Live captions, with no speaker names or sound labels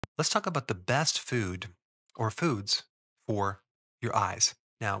Let's talk about the best food or foods for your eyes.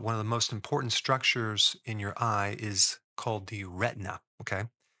 Now, one of the most important structures in your eye is called the retina. Okay.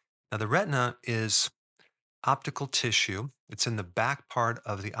 Now, the retina is optical tissue. It's in the back part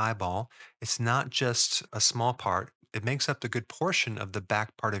of the eyeball. It's not just a small part, it makes up the good portion of the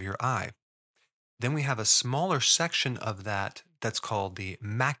back part of your eye. Then we have a smaller section of that that's called the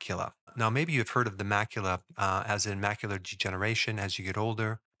macula. Now, maybe you've heard of the macula, as in macular degeneration as you get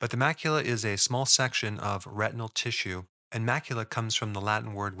older, but the macula is a small section of retinal tissue. And macula comes from the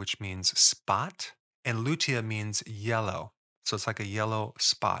Latin word which means spot, and lutea means yellow. So it's like a yellow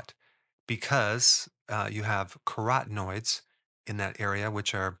spot because you have carotenoids in that area,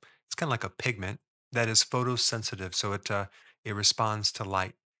 which are, it's kind of like a pigment that is photosensitive. So it responds to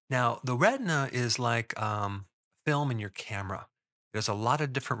light. Now, the retina is like film in your camera. There's a lot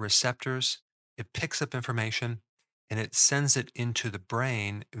of different receptors. It picks up information and it sends it into the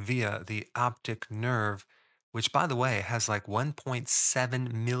brain via the optic nerve, which, by the way, has like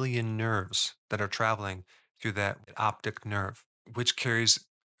 1.7 million nerves that are traveling through that optic nerve, which carries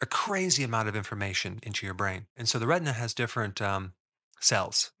a crazy amount of information into your brain. And so the retina has different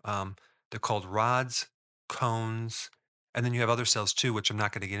cells. They're called rods, cones, and then you have other cells too, which I'm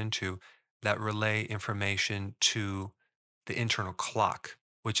not going to get into, that relay information to the internal clock,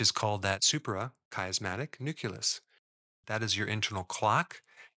 which is called that suprachiasmatic nucleus. That is your internal clock.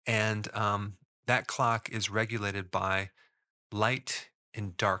 And that clock is regulated by light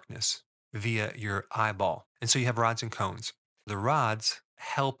and darkness via your eyeball. And so you have rods and cones. The rods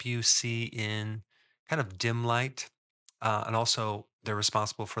help you see in kind of dim light, and also they're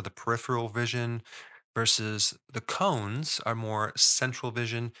responsible for the peripheral vision, versus the cones are more central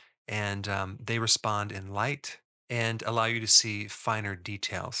vision, and they respond in light and allow you to see finer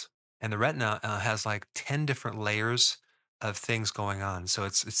details. And the retina has like 10 different layers of things going on. So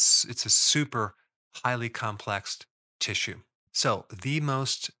it's a super highly complex tissue. So the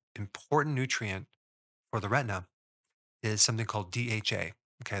most important nutrient for the retina is something called DHA.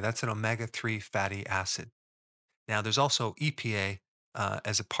 Okay, that's an omega-3 fatty acid. Now, there's also EPA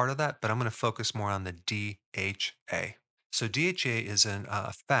as a part of that, but I'm going to focus more on the DHA. So, DHA is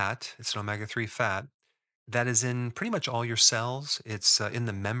a fat, it's an omega 3 fat that is in pretty much all your cells. It's in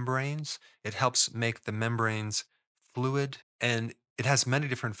the membranes. It helps make the membranes fluid, and it has many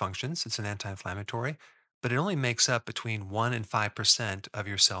different functions. It's an anti inflammatory, but it only makes up between 1 and 5% of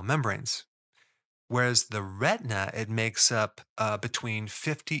your cell membranes. Whereas the retina, it makes up between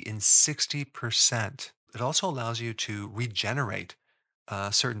 50 and 60%. It also allows you to regenerate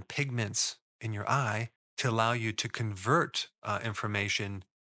certain pigments in your eye to allow you to convert information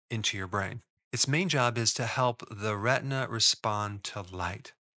into your brain. Its main job is to help the retina respond to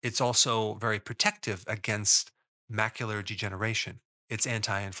light. It's also very protective against macular degeneration. It's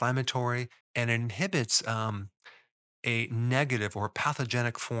anti inflammatory and it inhibits a negative or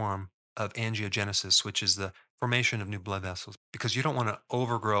pathogenic form of angiogenesis, which is the formation of new blood vessels, because you don't want an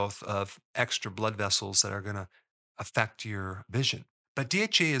overgrowth of extra blood vessels that are going to affect your vision. But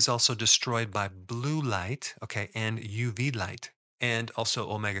DHA is also destroyed by blue light, okay, and UV light, and also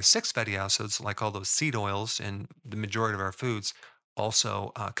omega 6 fatty acids, like all those seed oils and the majority of our foods,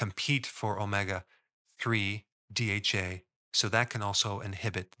 also compete for omega 3 DHA. So that can also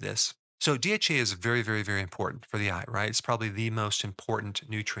inhibit this. So DHA is very, very, very important for the eye, right? It's probably the most important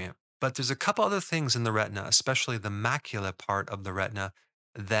nutrient. But there's a couple other things in the retina, especially the macula part of the retina,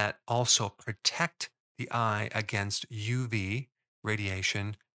 that also protect the eye against UV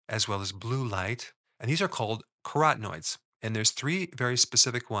radiation as well as blue light. And these are called carotenoids. And there's three very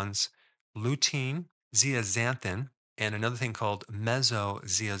specific ones: lutein, zeaxanthin, and another thing called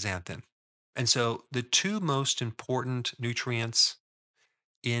mesozeaxanthin. And so the two most important nutrients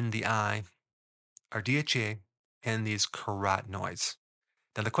in the eye are DHA and these carotenoids.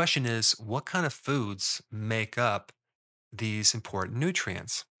 Now, the question is, what kind of foods make up these important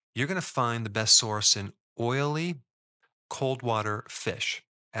nutrients? You're going to find the best source in oily, cold water fish,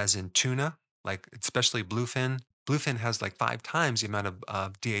 as in tuna, like especially bluefin. Bluefin has like 5 times the amount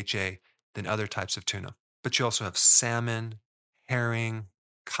of DHA than other types of tuna. But you also have salmon, herring,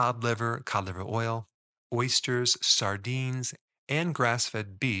 cod liver oil, oysters, sardines, and grass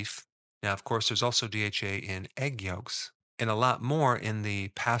fed beef. Now, of course, there's also DHA in egg yolks and a lot more in the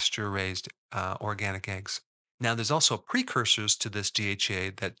pasture raised organic eggs. Now, there's also precursors to this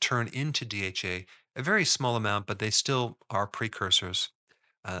DHA that turn into DHA, a very small amount, but they still are precursors.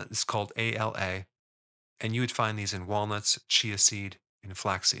 It's called ALA, and you would find these in walnuts, chia seed, and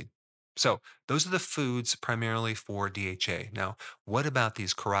flaxseed. So, those are the foods primarily for DHA. Now, what about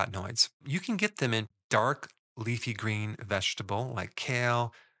these carotenoids? You can get them in dark leafy green vegetable like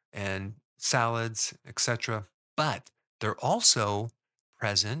kale, and salads, etc. But they're also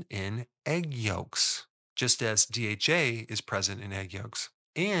present in egg yolks, just as DHA is present in egg yolks.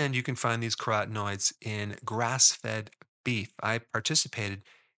 And you can find these carotenoids in grass fed beef. I participated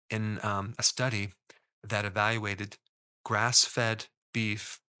in a study that evaluated grass fed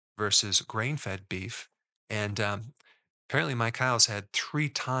beef versus grain fed beef. And apparently, my cows had 3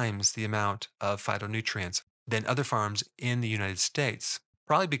 times the amount of phytonutrients than other farms in the United States,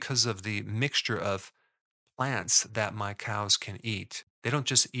 probably because of the mixture of plants that my cows can eat. They don't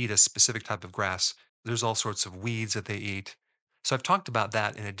just eat a specific type of grass, there's all sorts of weeds that they eat. So I've talked about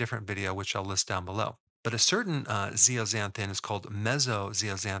that in a different video, which I'll list down below. But a certain zeaxanthin is called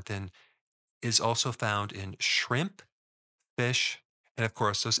mesozeaxanthin, is also found in shrimp, fish, and of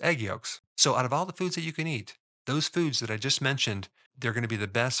course, those egg yolks. So, out of all the foods that you can eat, those foods that I just mentioned, they're going to be the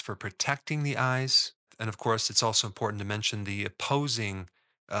best for protecting the eyes. And of course, it's also important to mention the opposing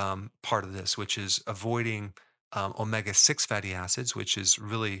part of this, which is avoiding omega 6 fatty acids, which is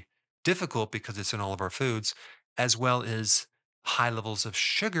really difficult because it's in all of our foods, as well as high levels of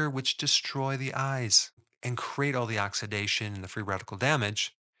sugar, which destroy the eyes and create all the oxidation and the free radical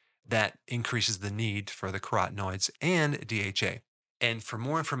damage that increases the need for the carotenoids and DHA. And for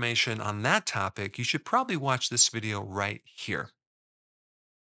more information on that topic, you should probably watch this video right here.